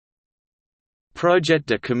Projet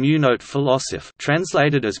de communauté philosophe,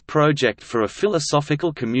 translated as Project for a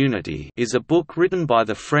Philosophical Community, is a book written by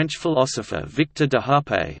the French philosopher Victor de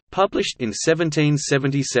Hupay, published in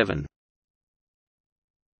 1777.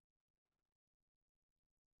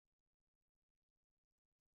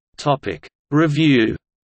 Topic: Review.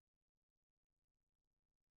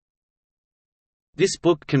 This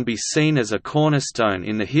book can be seen as a cornerstone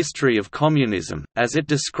in the history of communism, as it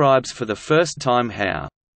describes for the first time how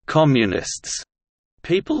communists,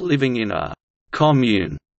 people living in a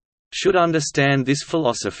commune, should understand this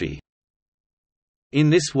philosophy. In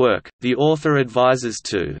this work, the author advises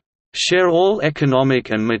to share all economic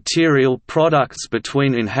and material products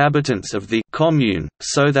between inhabitants of the commune,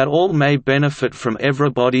 so that all may benefit from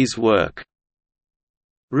everybody's work.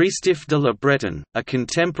 Restif de la Breton, a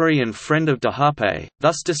contemporary and friend of de Hupay,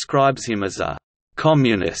 thus describes him as a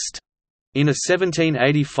communist. In a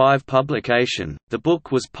 1785 publication, the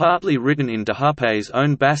book was partly written in de Hupay's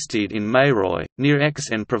own Bastide in Meyreuil, near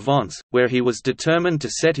Aix-en-Provence, where he was determined to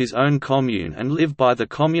set his own commune and live by the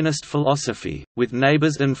communist philosophy, with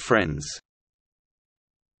neighbours and friends.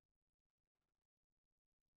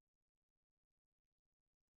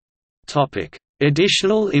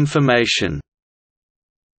 Additional information.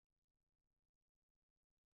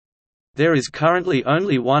 There is currently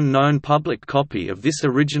only one known public copy of this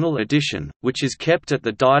original edition, which is kept at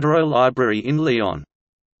the Diderot Library in Lyon.